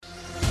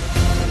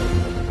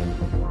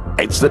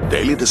It's the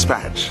Daily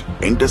Dispatch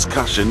in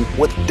discussion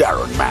with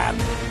Daron Mann.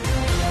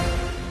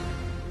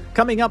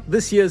 Coming up,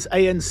 this year's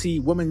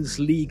ANC Women's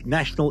League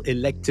National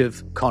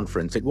Elective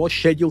Conference. It was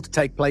scheduled to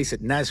take place at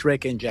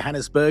Nasrec in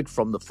Johannesburg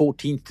from the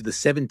 14th to the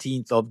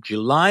 17th of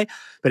July,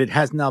 but it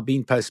has now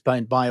been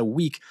postponed by a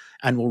week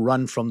and will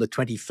run from the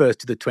 21st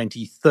to the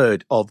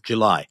 23rd of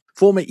July.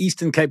 Former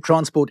Eastern Cape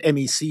Transport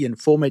MEC and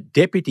former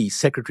Deputy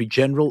Secretary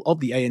General of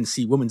the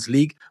ANC Women's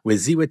League,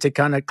 Weziwe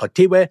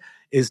Tikana-Gxothiwe,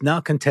 is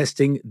now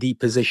contesting the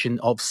position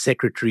of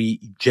Secretary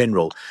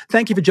General.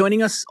 Thank you for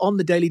joining us on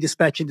the Daily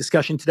Dispatch in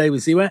discussion today,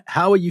 Weziwe.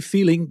 How are you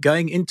feeling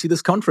going into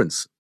this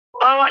conference?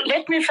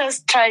 Let me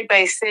first try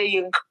by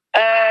saying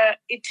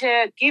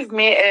it gives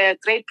me a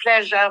great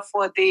pleasure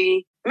for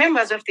the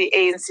members of the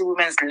ANC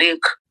Women's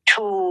League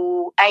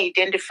to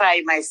identify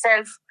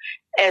myself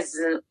as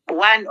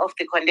one of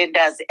the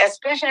contenders,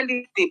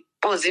 especially the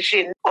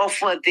position of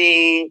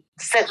the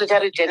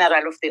Secretary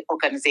General of the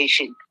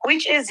organization,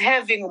 which is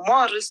having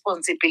more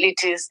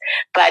responsibilities.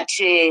 But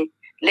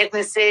let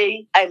me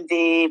say, I'm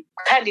the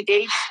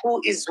candidate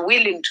who is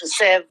willing to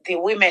serve the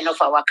women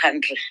of our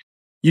country.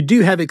 You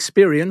do have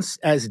experience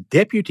as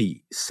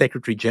Deputy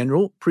Secretary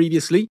General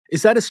previously.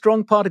 Is that a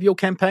strong part of your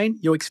campaign,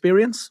 your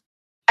experience?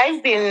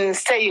 I've been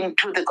saying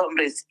to the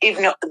comrades,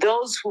 even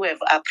those who have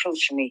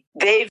approached me,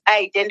 they've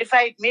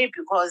identified me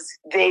because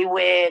they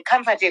were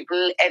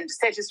comfortable and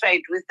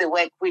satisfied with the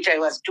work which I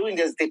was doing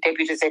as the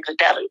Deputy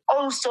Secretary.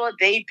 Also,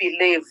 they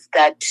believe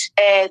that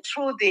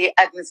through the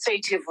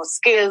administrative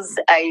skills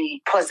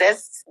I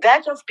possess,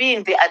 that of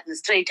being the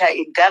administrator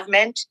in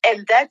government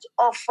and that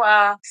of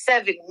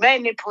serving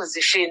many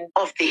positions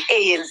of the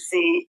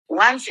ANC,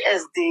 once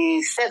as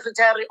the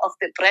Secretary of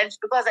the branch,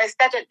 because I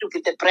started to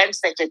be the branch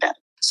secretary.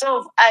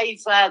 So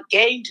I've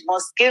gained more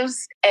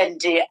skills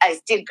and I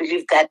still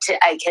believe that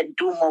I can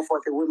do more for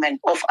the women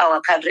of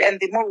our country and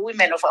the more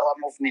women of our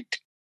movement.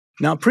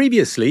 Now,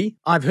 previously,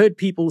 I've heard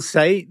people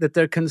say that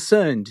they're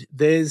concerned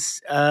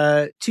there's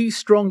two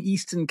strong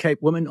Eastern Cape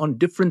women on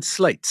different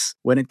slates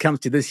when it comes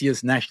to this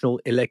year's National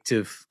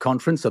Elective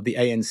Conference of the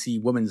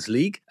ANC Women's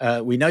League.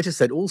 We noticed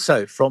that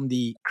also from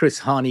the Chris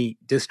Hani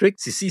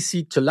district,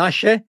 Sisisi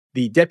Tolashe,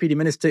 the Deputy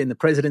Minister in the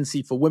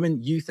Presidency for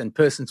Women, Youth and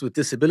Persons with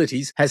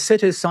Disabilities, has set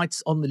her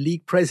sights on the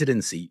League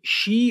presidency.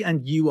 She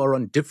and you are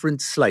on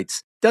different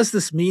slates. Does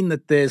this mean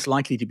that there's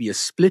likely to be a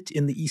split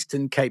in the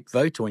Eastern Cape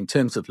vote or in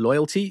terms of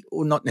loyalty,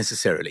 or not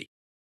necessarily?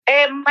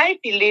 My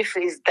belief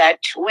is that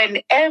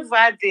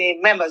whenever the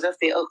members of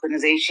the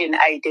organization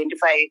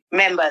identify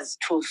members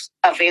to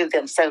avail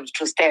themselves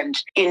to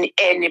stand in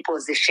any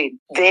position,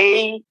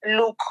 they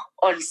look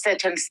on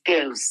certain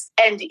skills.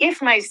 And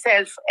if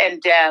myself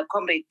and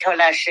Comrade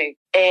Tolashe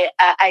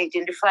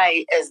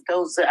identify as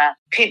those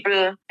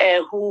people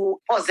who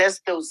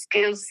possess those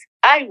skills,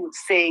 I would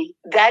say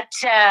that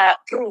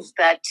proves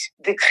that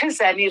the Chris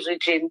Hani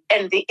region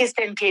and the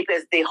Eastern Cape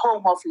as the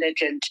home of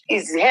legend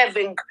is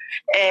having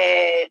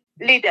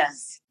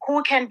leaders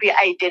who can be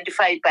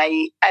identified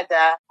by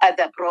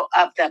other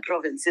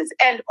provinces.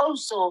 And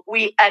also,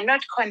 we are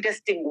not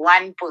contesting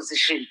one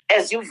position.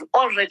 As you've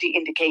already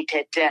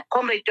indicated,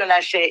 Comrade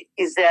Tolashe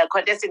is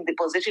contesting the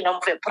position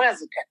of a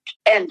president,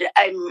 and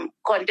I'm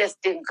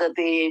contesting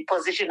the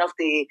position of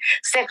the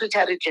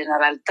Secretary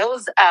General.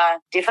 Those are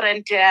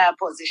different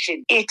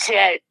positions.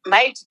 It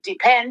might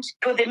depend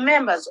to the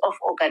members of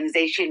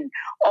organization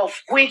of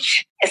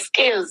which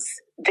skills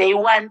they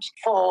want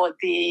for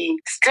the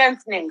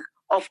strengthening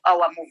of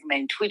our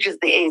movement, which is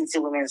the ANC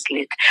Women's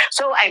League.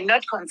 So I'm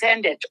not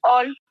concerned at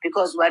all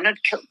because we're not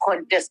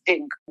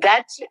contesting.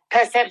 That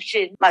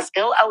perception must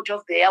go out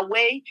of their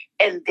way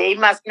and they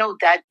must know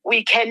that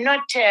we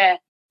cannot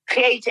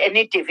create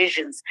any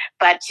divisions,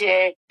 but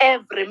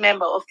every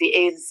member of the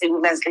ANC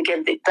Women's League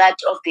and that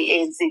of the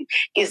ANC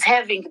is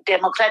having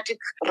democratic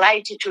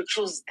right to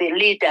choose the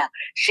leader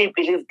she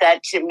believes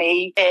that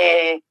may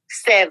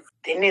serve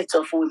the needs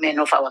of women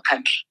of our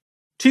country.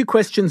 Two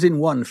questions in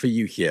one for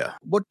you here.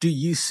 What do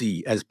you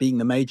see as being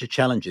the major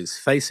challenges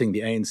facing the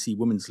ANC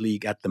Women's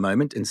League at the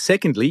moment? And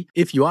secondly,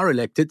 if you are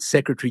elected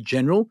Secretary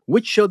General,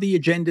 which are the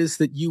agendas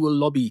that you will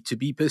lobby to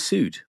be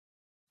pursued?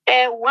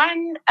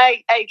 One,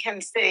 I can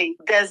say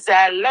there's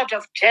a lot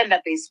of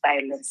gender-based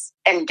violence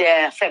and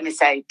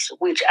femicide,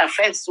 which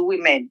affects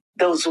women,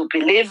 those who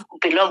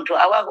belong to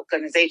our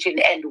organization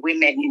and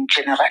women in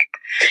general.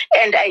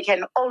 And I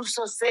can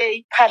also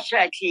say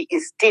patriarchy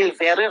is still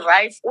very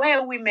rife,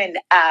 where women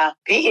are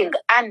being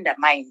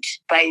undermined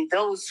by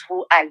those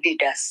who are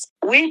leaders.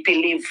 We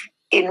believe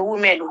in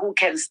women who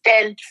can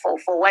stand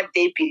for what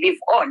they believe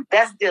on.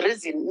 That's the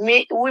reason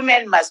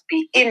women must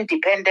be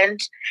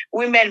independent.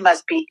 Women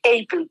must be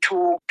able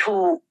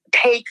to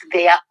take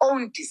their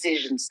own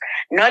decisions,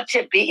 not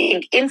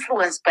being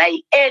influenced by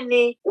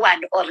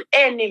anyone or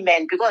any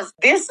man, because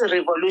this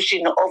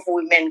revolution of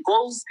women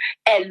goes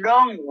a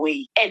long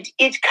way and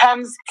it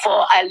comes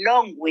for a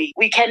long way.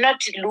 We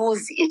cannot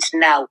lose it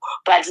now,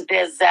 but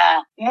there's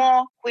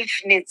more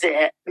which needs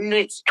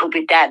to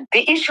be done.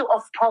 The issue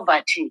of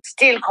poverty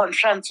still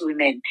confronts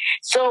women.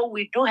 So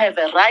we do have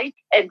a right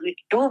and we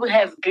do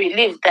have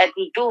belief that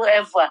we do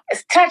have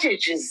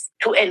strategies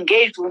to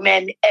engage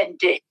women and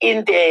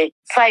in the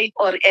fight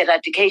or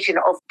eradication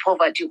of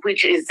poverty,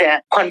 which is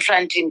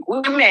confronting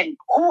women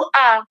who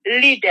are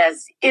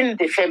leaders in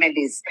the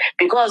families,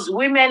 because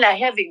women are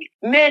having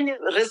many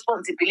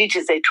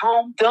responsibilities at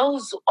home,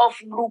 those of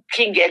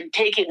looking and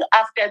taking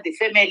after the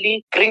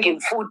family, bringing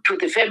food to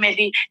the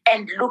family,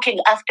 and looking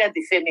after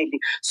the family.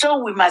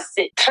 So we must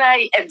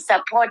try and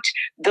support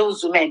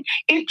those women.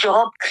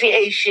 Job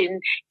creation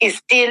is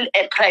still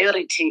a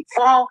priority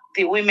for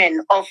the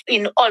women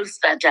in all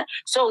strata.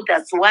 So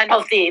that's one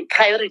of the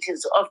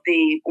priorities of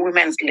the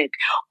Women's League.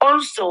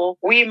 Also,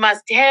 we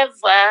must have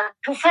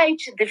to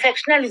fight the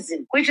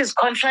factionalism, which is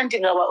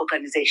confronting our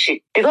organization.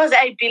 Because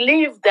I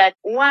believe that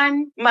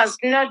one must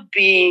not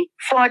be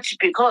fought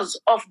because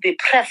of the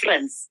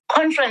preference.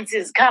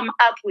 Conferences come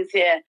up with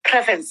their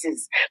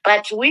preferences,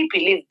 but we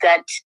believe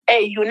that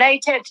a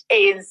united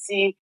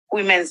ANC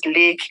Women's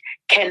League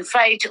can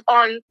fight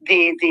all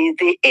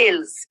the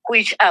ills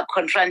which are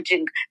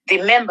confronting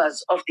the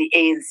members of the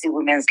ANC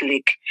Women's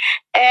League.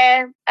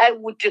 And I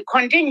would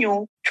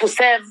continue to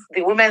serve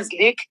the Women's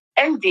League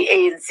and the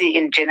ANC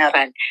in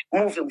general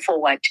moving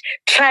forward,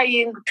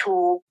 trying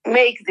to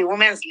make the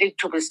Women's League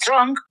to be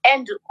strong.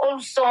 And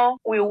also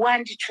we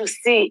want to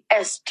see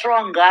a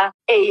stronger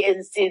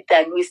ANC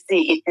than we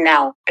see it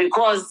now,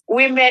 because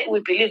we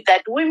believe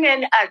that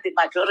women are the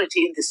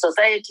majority in the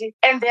society,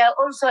 and they are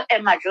also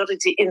a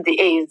majority in the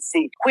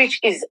ANC, which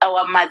is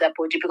our mother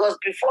body. Because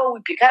before we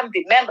become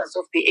the members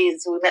of the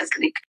ANC Women's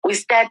League, we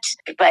start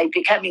by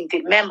becoming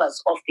the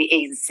members of the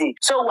ANC.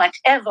 So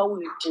whatever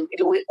we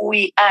do,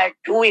 we are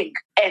doing,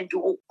 and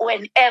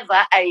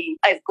whenever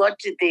I've got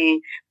the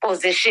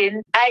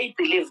position, I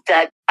believe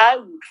that I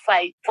would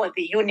fight for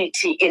the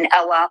unity in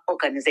our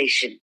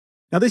organization.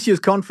 Now, this year's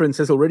conference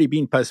has already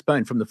been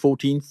postponed from the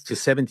 14th to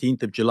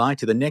 17th of July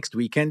to the next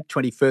weekend,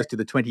 21st to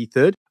the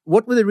 23rd.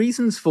 What were the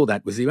reasons for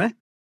that, Weziwe?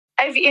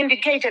 I've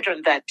indicated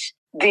on that.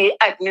 The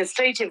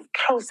administrative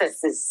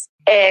processes,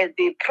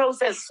 the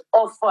process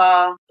of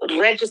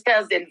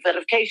registers and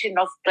verification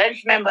of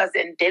branch members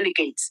and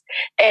delegates,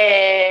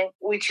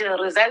 which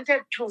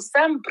resulted to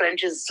some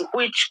branches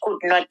which could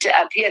not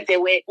appear. There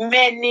were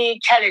many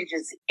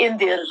challenges in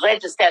the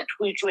registers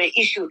which were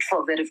issued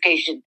for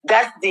verification.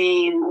 That's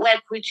the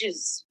work which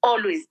is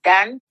always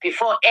done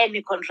before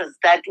any conference,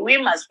 that we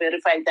must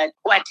verify that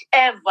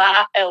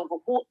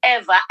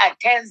whoever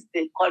attends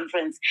the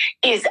conference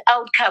is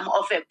outcome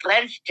of a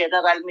branch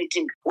general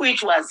meeting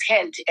which was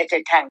held at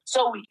a time.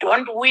 So we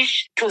don't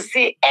wish to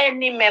see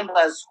any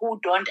members who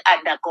don't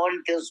undergo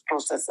those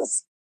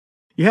processes.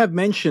 You have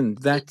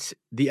mentioned that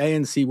the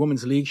ANC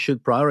Women's League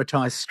should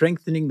prioritise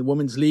strengthening the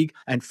Women's League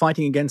and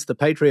fighting against the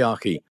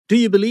patriarchy. Do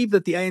you believe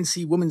that the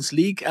ANC Women's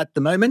League at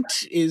the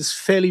moment is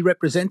fairly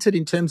represented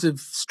in terms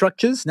of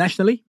structures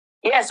nationally?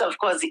 Yes, of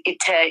course,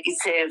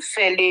 it's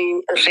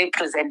fairly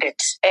represented.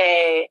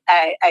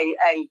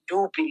 I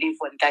do believe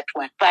on that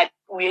one. But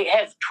we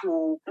have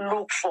to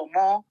look for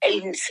more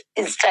in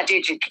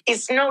strategic.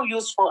 It's no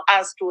use for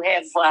us to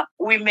have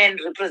women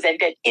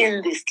represented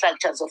in the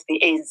structures of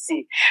the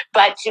ANC.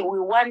 But we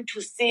want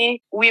to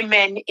see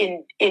women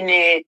in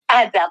a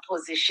other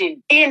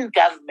position in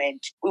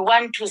government. We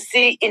want to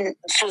see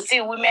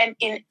women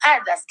in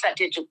other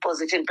strategic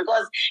positions,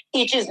 because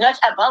it is not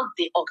about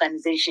the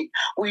organization.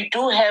 We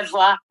do have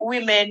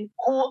women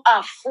who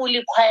are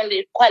fully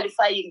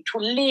qualifying to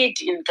lead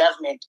in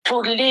government, to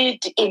lead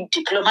in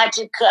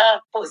diplomatic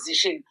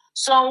position.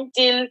 So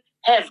still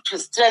have to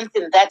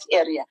strengthen that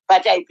area.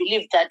 But I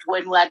believe that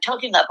when we are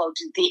talking about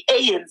the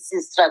ANC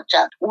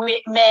structure,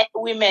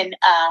 women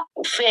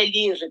are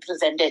fairly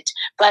represented.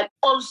 But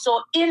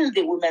also in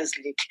the Women's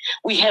League,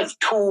 we have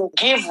to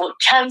give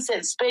chance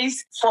and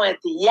space for the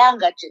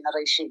younger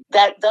generation,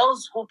 that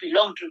those who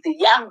belong to the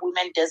young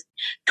women just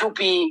to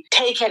be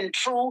taken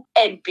through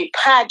and be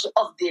part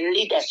of the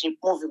leadership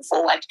moving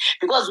forward.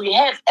 Because we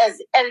have,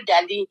 as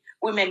elderly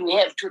women, we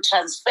have to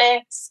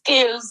transfer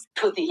skills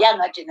to the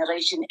younger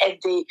generation, and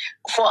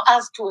for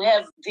us to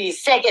have the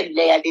second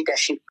layer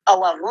leadership.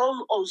 Our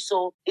role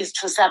also is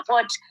to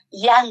support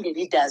young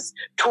leaders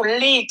to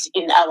lead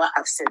in our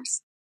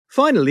absence.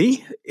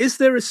 Finally, is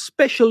there a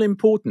special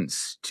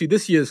importance to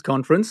this year's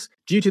conference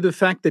due to the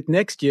fact that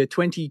next year,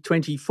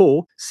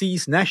 2024,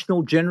 sees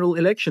national general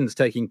elections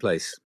taking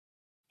place?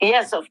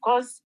 Yes, of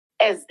course.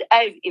 As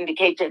I've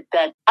indicated,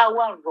 that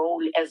our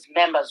role as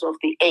members of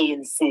the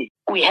ANC,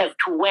 we have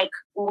to work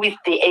with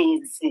the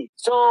ANC.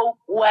 So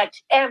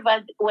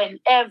whenever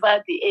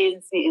the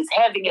ANC is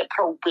having a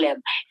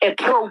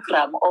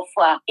program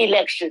of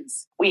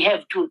elections, we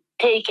have to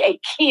take a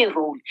key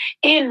role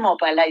in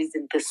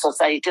mobilizing the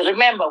society.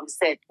 Remember, we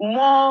said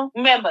more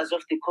members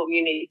of the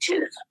community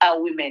are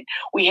women.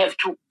 We have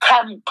to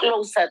come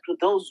closer to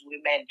those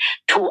women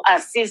to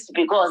assist,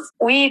 because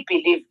we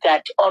believe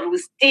that, or we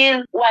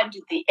still want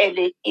the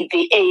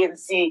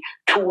ANC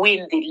to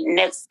win the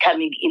next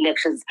coming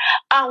elections.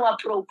 Our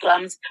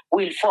programs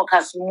will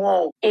focus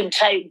more in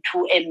trying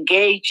to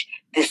engage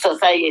the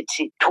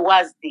society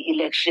towards the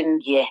election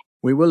year.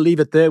 We will leave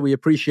it there. We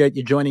appreciate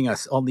you joining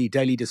us on the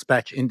Daily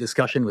Dispatch in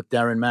discussion with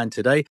Daron Mann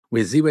today.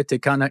 Weziwe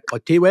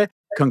Tikana-Gxothiwe,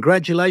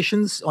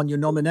 congratulations on your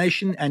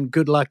nomination and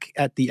good luck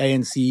at the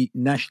ANC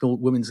National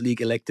Women's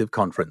League Elective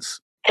Conference.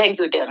 Thank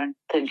you, Daron.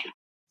 Thank you.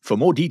 For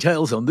more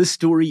details on this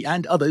story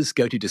and others,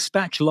 go to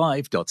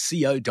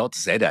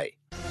dispatchlive.co.za.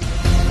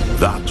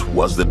 That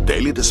was the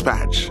Daily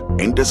Dispatch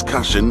in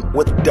discussion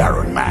with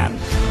Daron Mann.